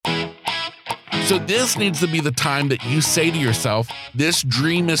So this needs to be the time that you say to yourself, this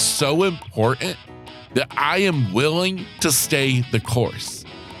dream is so important that I am willing to stay the course.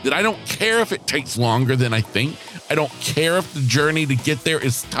 That I don't care if it takes longer than I think. I don't care if the journey to get there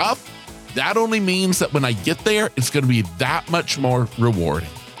is tough. That only means that when I get there, it's going to be that much more rewarding.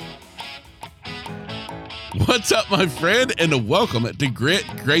 What's up, my friend, and welcome to Grit,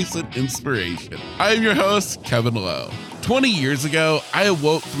 Grace, and Inspiration. I am your host, Kevin Lowe. 20 years ago, I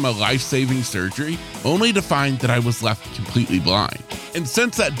awoke from a life-saving surgery only to find that I was left completely blind. And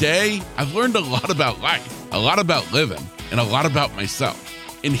since that day, I've learned a lot about life, a lot about living, and a lot about myself.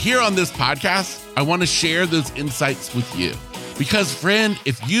 And here on this podcast, I want to share those insights with you. Because, friend,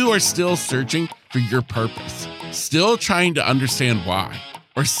 if you are still searching for your purpose, still trying to understand why,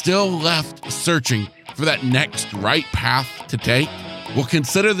 or still left searching for that next right path to take, well,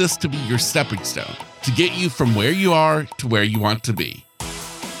 consider this to be your stepping stone to get you from where you are to where you want to be.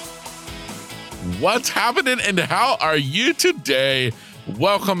 What's happening and how are you today?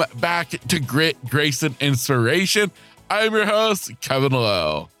 Welcome back to Grit, Grace, and Inspiration. I'm your host, Kevin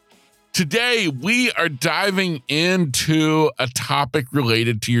Lowe. Today, we are diving into a topic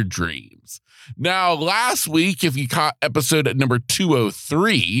related to your dreams. Now, last week, if you caught episode number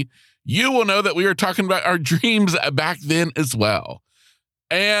 203, you will know that we were talking about our dreams back then as well.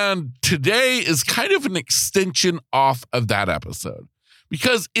 And today is kind of an extension off of that episode.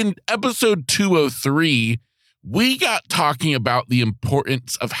 Because in episode 203, we got talking about the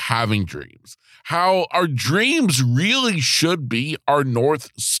importance of having dreams. How our dreams really should be our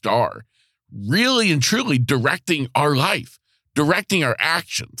North Star. Really and truly directing our life, directing our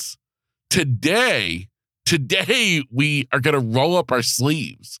actions. Today, we are going to roll up our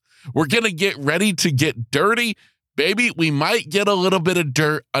sleeves. We're going to get ready to get dirty. Baby, we might get a little bit of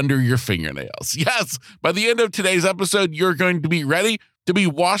dirt under your fingernails. Yes, by the end of today's episode, you're going to be ready to be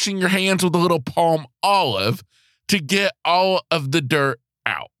washing your hands with a little palm olive to get all of the dirt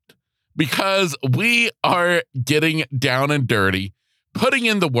out. Because we are getting down and dirty, putting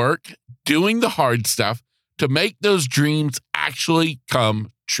in the work, doing the hard stuff to make those dreams actually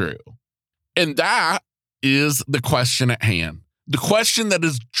come true. And that is the question at hand. The question that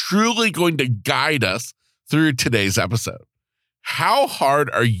is truly going to guide us through today's episode. How hard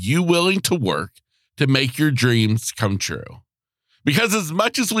are you willing to work to make your dreams come true? Because as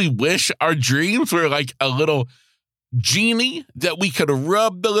much as we wish our dreams were like a little genie that we could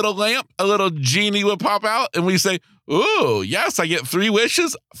rub the little lamp, a little genie would pop out and we say, ooh, yes, I get 3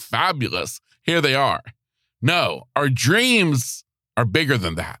 wishes. Fabulous. Here they are. No, our dreams are bigger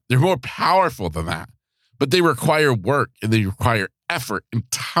than that. They're more powerful than that. But they require work and they require effort and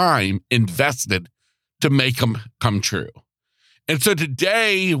time invested to make them come true. And so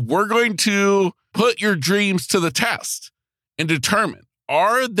today we're going to put your dreams to the test and determine,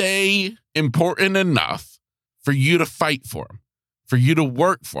 are they important enough for you to fight for them, for you to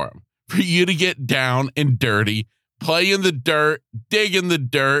work for them, for you to get down and dirty, play in the dirt, dig in the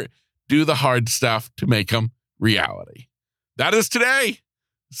dirt, do the hard stuff to make them reality. That is today.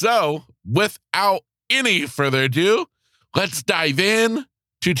 So without any further ado, let's dive in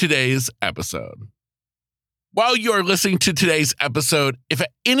to today's episode. While you are listening to today's episode, if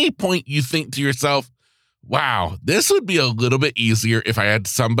at any point you think to yourself, wow, this would be a little bit easier if I had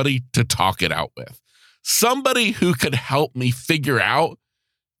somebody to talk it out with, somebody who could help me figure out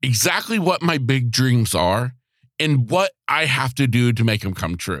exactly what my big dreams are and what I have to do to make them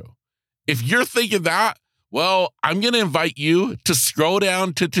come true. If you're thinking that, well, I'm going to invite you to scroll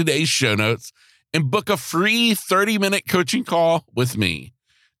down to today's show notes and book a free 30-minute coaching call with me.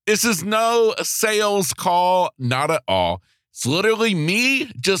 This is no sales call, not at all. It's literally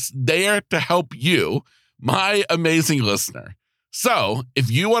me just there to help you, my amazing listener. So if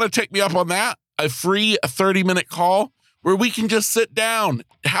you want to take me up on that, a free 30-minute call where we can just sit down,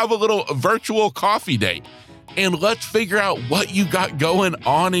 have a little virtual coffee date, and let's figure out what you got going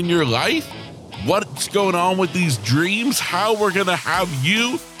on in your life, what's going on with these dreams, how we're going to have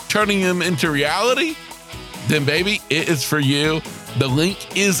you turning them into reality, then baby, it is for you. The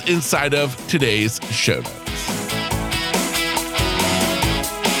link is inside of today's show notes.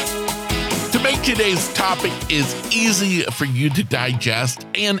 To make today's topic as easy for you to digest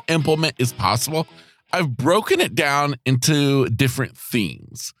and implement as possible, I've broken it down into different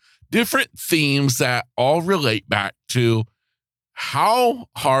themes that all relate back to how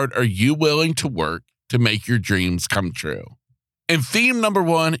hard are you willing to work to make your dreams come true? And theme number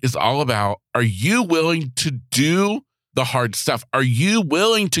 1 is all about, are you willing to do the hard stuff? Are you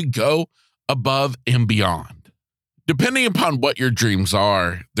willing to go above and beyond? Depending upon what your dreams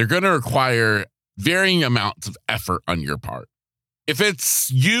are, they're going to require varying amounts of effort on your part. If it's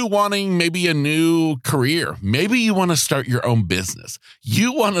you wanting maybe a new career, maybe you want to start your own business.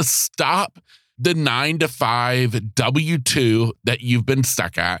 You want to stop the 9-to-5 W-2 that you've been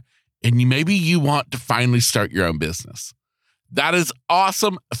stuck at, and maybe you want to finally start your own business. That is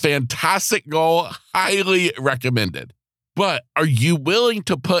awesome, fantastic goal, highly recommended. But are you willing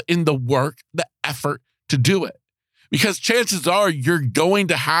to put in the work, the effort to do it? Because chances are you're going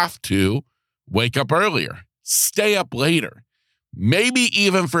to have to wake up earlier, stay up later, maybe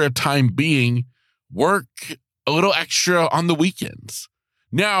even for a time being, work a little extra on the weekends.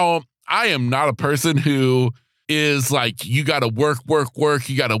 Now, I am not a person who is like, you got to work.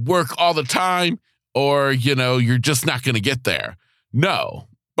 You got to work all the time, or, you're just not going to get there. No,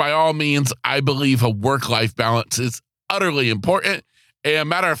 by all means, I believe a work-life balance is utterly important. And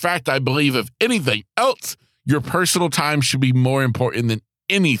matter of fact, I believe if anything else, your personal time should be more important than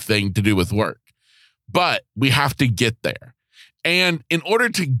anything to do with work. But we have to get there. And in order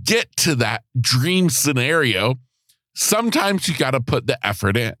to get to that dream scenario, sometimes you got to put the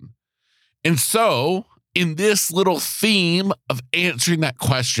effort in. And so in this little theme of answering that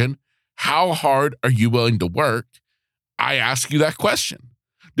question, how hard are you willing to work? I ask you that question.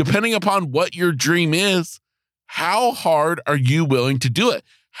 Depending upon what your dream is, how hard are you willing to do it?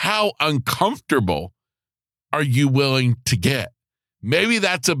 How uncomfortable are you willing to get? Maybe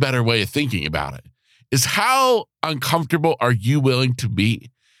that's a better way of thinking about it, is how uncomfortable are you willing to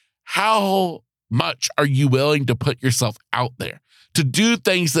be? How much are you willing to put yourself out there to do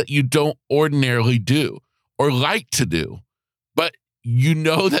things that you don't ordinarily do or like to do, but you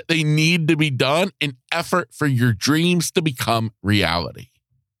know that they need to be done in effort for your dreams to become reality?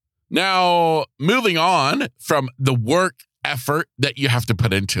 Now, moving on from the work effort that you have to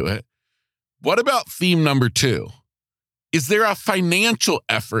put into it, what about theme number 2? Is there a financial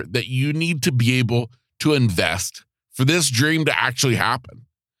effort that you need to be able to invest for this dream to actually happen?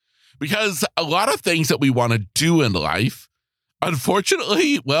 Because a lot of things that we want to do in life,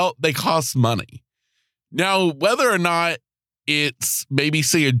 unfortunately, well, they cost money. Now, whether or not it's maybe,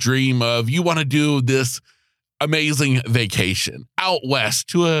 say, a dream of you want to do this amazing vacation out west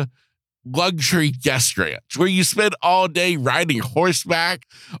to a luxury guest ranch where you spend all day riding horseback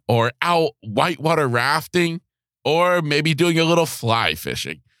or out whitewater rafting, or maybe doing a little fly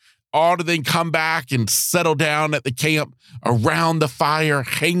fishing, all to then come back and settle down at the camp around the fire,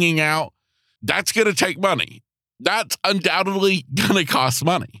 hanging out. That's going to take money. That's undoubtedly going to cost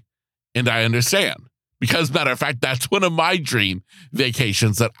money. And I understand, because matter of fact, that's one of my dream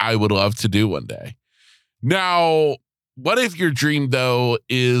vacations that I would love to do one day. Now, what if your dream, though,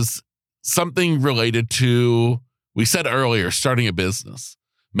 is something related to, we said earlier, starting a business?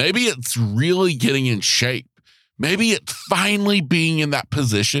 Maybe it's really getting in shape. Maybe it's finally being in that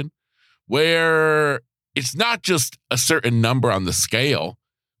position where it's not just a certain number on the scale,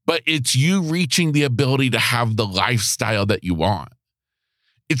 but it's you reaching the ability to have the lifestyle that you want.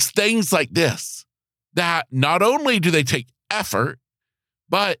 It's things like this that not only do they take effort,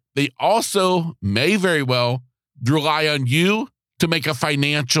 but they also may very well rely on you to make a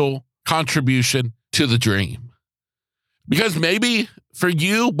financial contribution to the dream. Because maybe for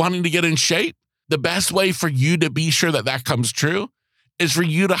you wanting to get in shape, the best way for you to be sure that that comes true is for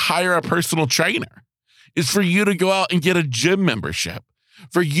you to hire a personal trainer. Is for you to go out and get a gym membership,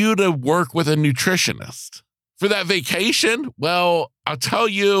 for you to work with a nutritionist. For that vacation, well, I'll tell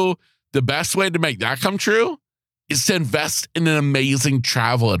you, the best way to make that come true is to invest in an amazing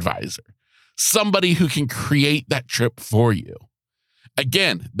travel advisor, somebody who can create that trip for you.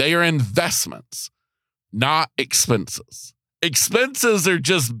 Again, they are investments, not expenses. Expenses are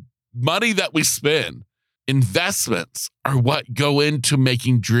just money that we spend. Investments are what go into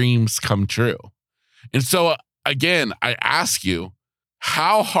making dreams come true. And so, again, I ask you,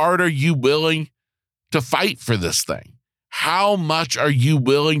 how hard are you willing to fight for this thing? How much are you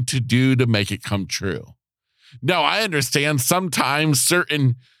willing to do to make it come true? Now, I understand sometimes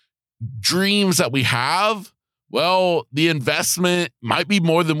certain dreams that we have, well, the investment might be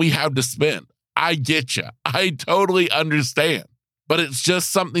more than we have to spend. I get you. I totally understand. But it's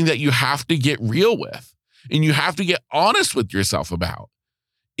just something that you have to get real with, and you have to get honest with yourself about.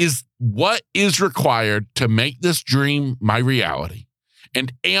 Is what is required to make this dream my reality?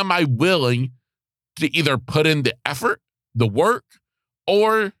 And am I willing to either put in the effort, the work,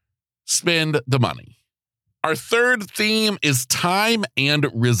 or spend the money? Our third theme is time and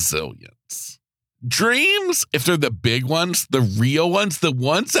resilience. Dreams, if they're the big ones, the real ones, the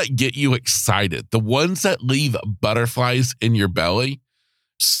ones that get you excited, the ones that leave butterflies in your belly,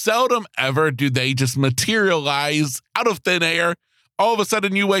 seldom ever do they just materialize out of thin air. All of a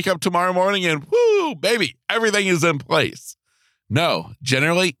sudden you wake up tomorrow morning and whoo, baby, everything is in place. No,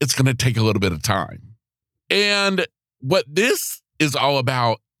 generally, it's going to take a little bit of time. And what this is all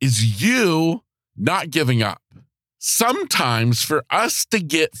about is you not giving up. Sometimes for us to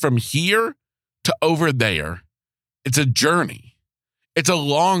get from here to over there, it's a journey. It's a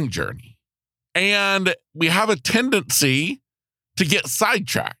long journey. And we have a tendency to get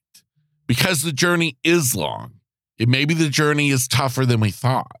sidetracked because the journey is long. Maybe the journey is tougher than we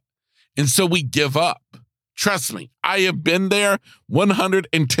thought. And so we give up. Trust me, I have been there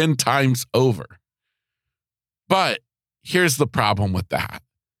 110 times over. But here's the problem with that.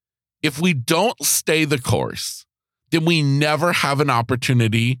 If we don't stay the course, then we never have an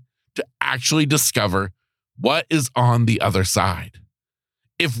opportunity to actually discover what is on the other side.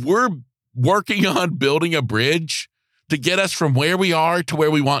 If we're working on building a bridge to get us from where we are to where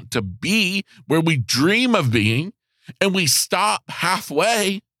we want to be, where we dream of being, and we stop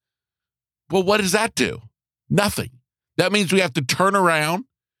halfway, well, what does that do? Nothing. That means we have to turn around,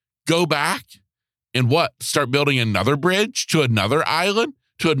 go back, and what? Start building another bridge to another island,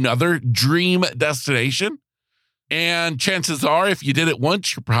 to another dream destination. And chances are, if you did it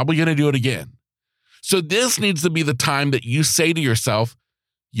once, you're probably going to do it again. So this needs to be the time that you say to yourself,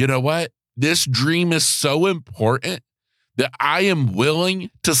 you know what? This dream is so important that I am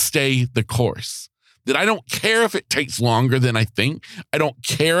willing to stay the course. That I don't care if it takes longer than I think. I don't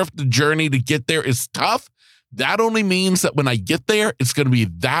care if the journey to get there is tough. That only means that when I get there, it's going to be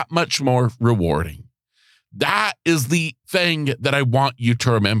that much more rewarding. That is the thing that I want you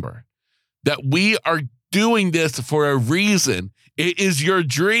to remember. That we are doing this for a reason. It is your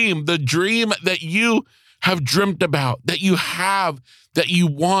dream, the dream that you have dreamt about, that you have, that you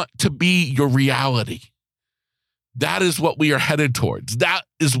want to be your reality. That is what we are headed towards. That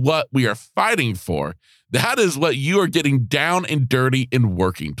is what we are fighting for. That is what you are getting down and dirty and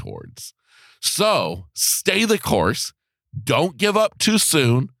working towards. So stay the course. Don't give up too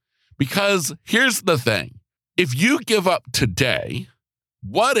soon, because here's the thing. If you give up today,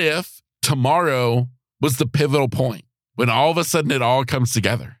 what if tomorrow was the pivotal point when all of a sudden it all comes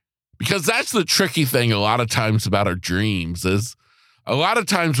together? Because that's the tricky thing a lot of times about our dreams is a lot of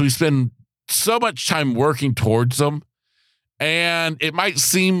times we spend so much time working towards them, and it might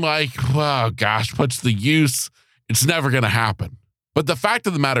seem like, oh gosh, what's the use? It's never going to happen. But the fact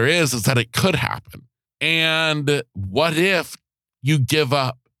of the matter is that it could happen. And what if you give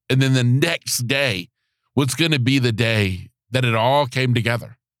up and then the next day was going to be the day that it all came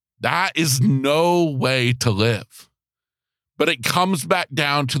together? That is no way to live. But it comes back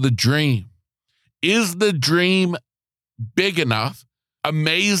down to the dream. Is the dream big enough,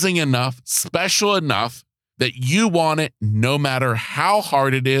 amazing enough, special enough that you want it no matter how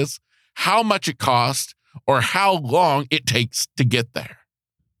hard it is, how much it costs, or how long it takes to get there?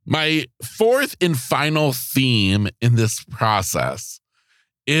 My fourth and final theme in this process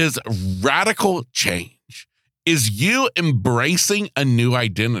is radical change, is you embracing a new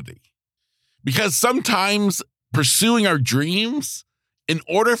identity. Because sometimes pursuing our dreams, in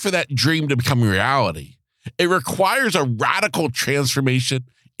order for that dream to become reality, it requires a radical transformation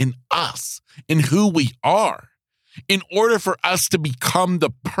in us, in who we are, in order for us to become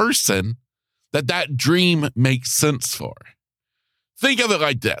the person that dream makes sense for. Think of it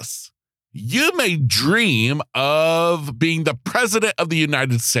like this. You may dream of being the president of the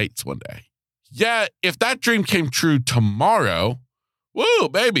United States one day. Yet, if that dream came true tomorrow, woo,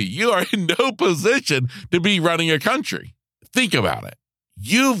 baby, you are in no position to be running a country. Think about it.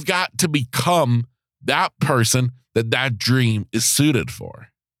 You've got to become that person that dream is suited for.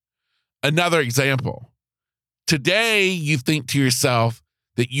 Another example. Today, you think to yourself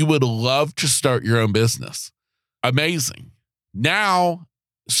that you would love to start your own business. Amazing. Now,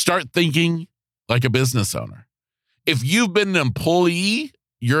 start thinking like a business owner. If you've been an employee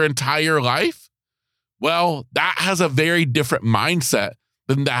your entire life, well, that has a very different mindset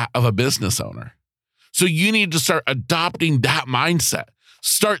than that of a business owner. So you need to start adopting that mindset.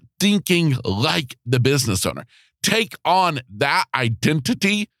 Start thinking like the business owner. Take on that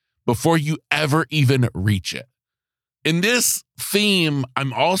identity before you ever even reach it. In this theme,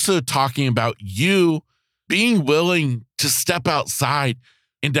 I'm also talking about you being willing to step outside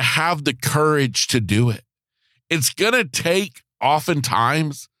and to have the courage to do it. It's going to take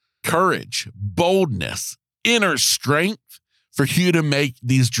oftentimes courage, boldness, inner strength for you to make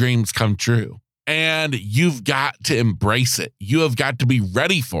these dreams come true. And you've got to embrace it. You have got to be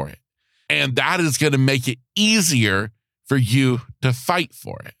ready for it. And that is going to make it easier for you to fight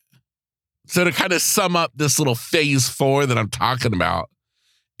for it. So to kind of sum up this little phase 4 that I'm talking about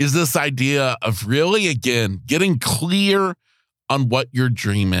is this idea of really, again, getting clear on what your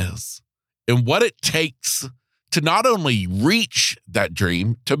dream is and what it takes to not only reach that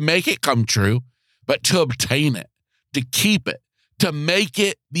dream, to make it come true, but to obtain it, to keep it, to make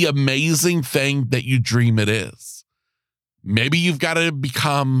it the amazing thing that you dream it is. Maybe you've got to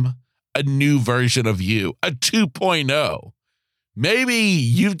become a new version of you, a 2.0. Maybe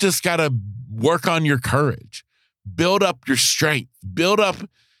you've just got to work on your courage, build up your strength, build up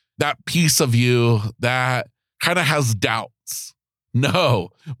that piece of you that kind of has doubts. No,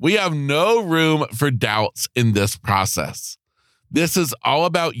 we have no room for doubts in this process. This is all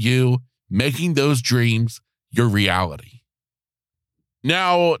about you making those dreams your reality.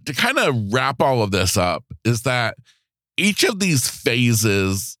 Now, to kind of wrap all of this up is that each of these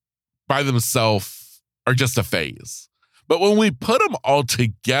phases by themselves are just a phase. But when we put them all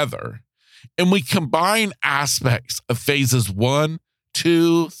together and we combine aspects of phases 1,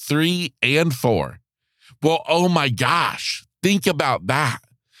 2, 3, and 4, well, oh my gosh, think about that.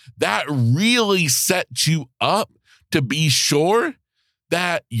 That really sets you up to be sure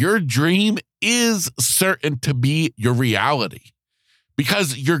that your dream is certain to be your reality.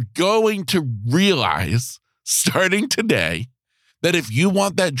 Because you're going to realize starting today that if you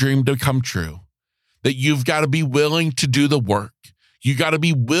want that dream to come true, that you've got to be willing to do the work. You got to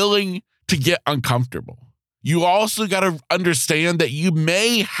be willing to get uncomfortable. You also got to understand that you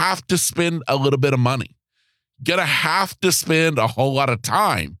may have to spend a little bit of money. You're going to have to spend a whole lot of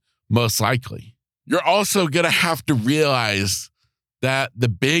time, most likely. You're also going to have to realize that the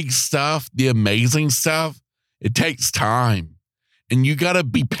big stuff, the amazing stuff, it takes time. And you got to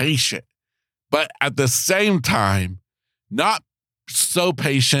be patient, but at the same time, not so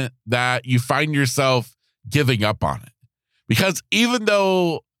patient that you find yourself giving up on it. Because even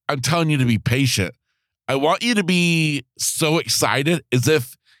though I'm telling you to be patient, I want you to be so excited as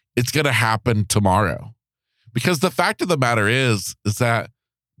if it's going to happen tomorrow. Because the fact of the matter is that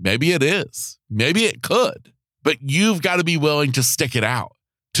maybe it is, maybe it could, but you've got to be willing to stick it out,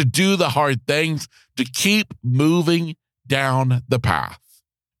 to do the hard things, to keep moving down the path.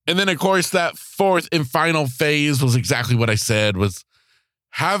 And then, of course, that fourth and final phase was exactly what I said, was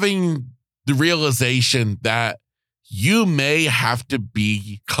having the realization that you may have to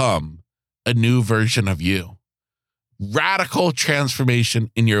become a new version of you. Radical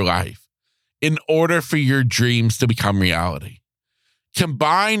transformation in your life in order for your dreams to become reality.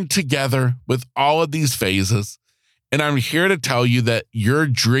 Combined together with all of these phases, and I'm here to tell you that your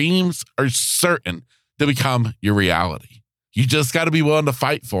dreams are certain to become your reality. You just got to be willing to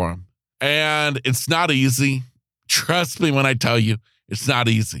fight for them. And it's not easy. Trust me when I tell you, it's not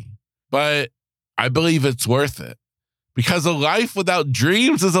easy. But I believe it's worth it. Because a life without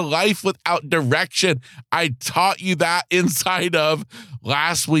dreams is a life without direction. I taught you that inside of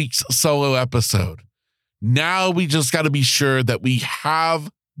last week's solo episode. Now we just got to be sure that we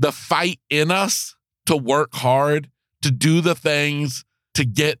have the fight in us to work hard, to do the things, to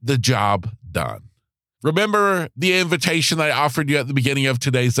get the job done. Remember the invitation that I offered you at the beginning of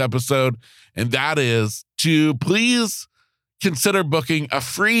today's episode, and that is to please consider booking a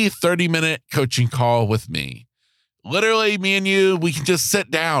free 30-minute coaching call with me. Literally, me and you, we can just sit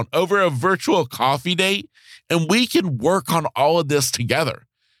down over a virtual coffee date, and we can work on all of this together.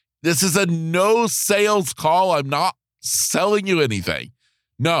 This is a no sales call. I'm not selling you anything.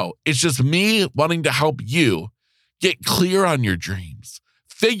 No, it's just me wanting to help you get clear on your dreams,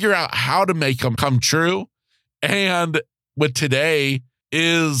 figure out how to make them come true. And with today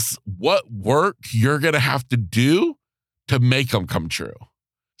is what work you're going to have to do to make them come true.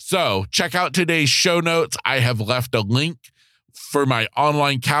 So check out today's show notes. I have left a link for my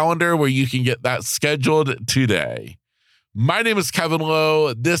online calendar where you can get that scheduled today. My name is Kevin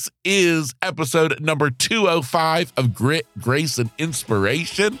Lowe. This is episode number 205 of Grit, Grace, and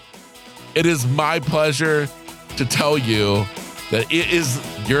Inspiration. It is my pleasure to tell you that it is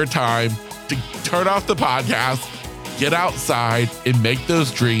your time to turn off the podcast, get outside, and make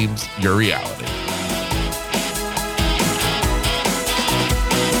those dreams your reality.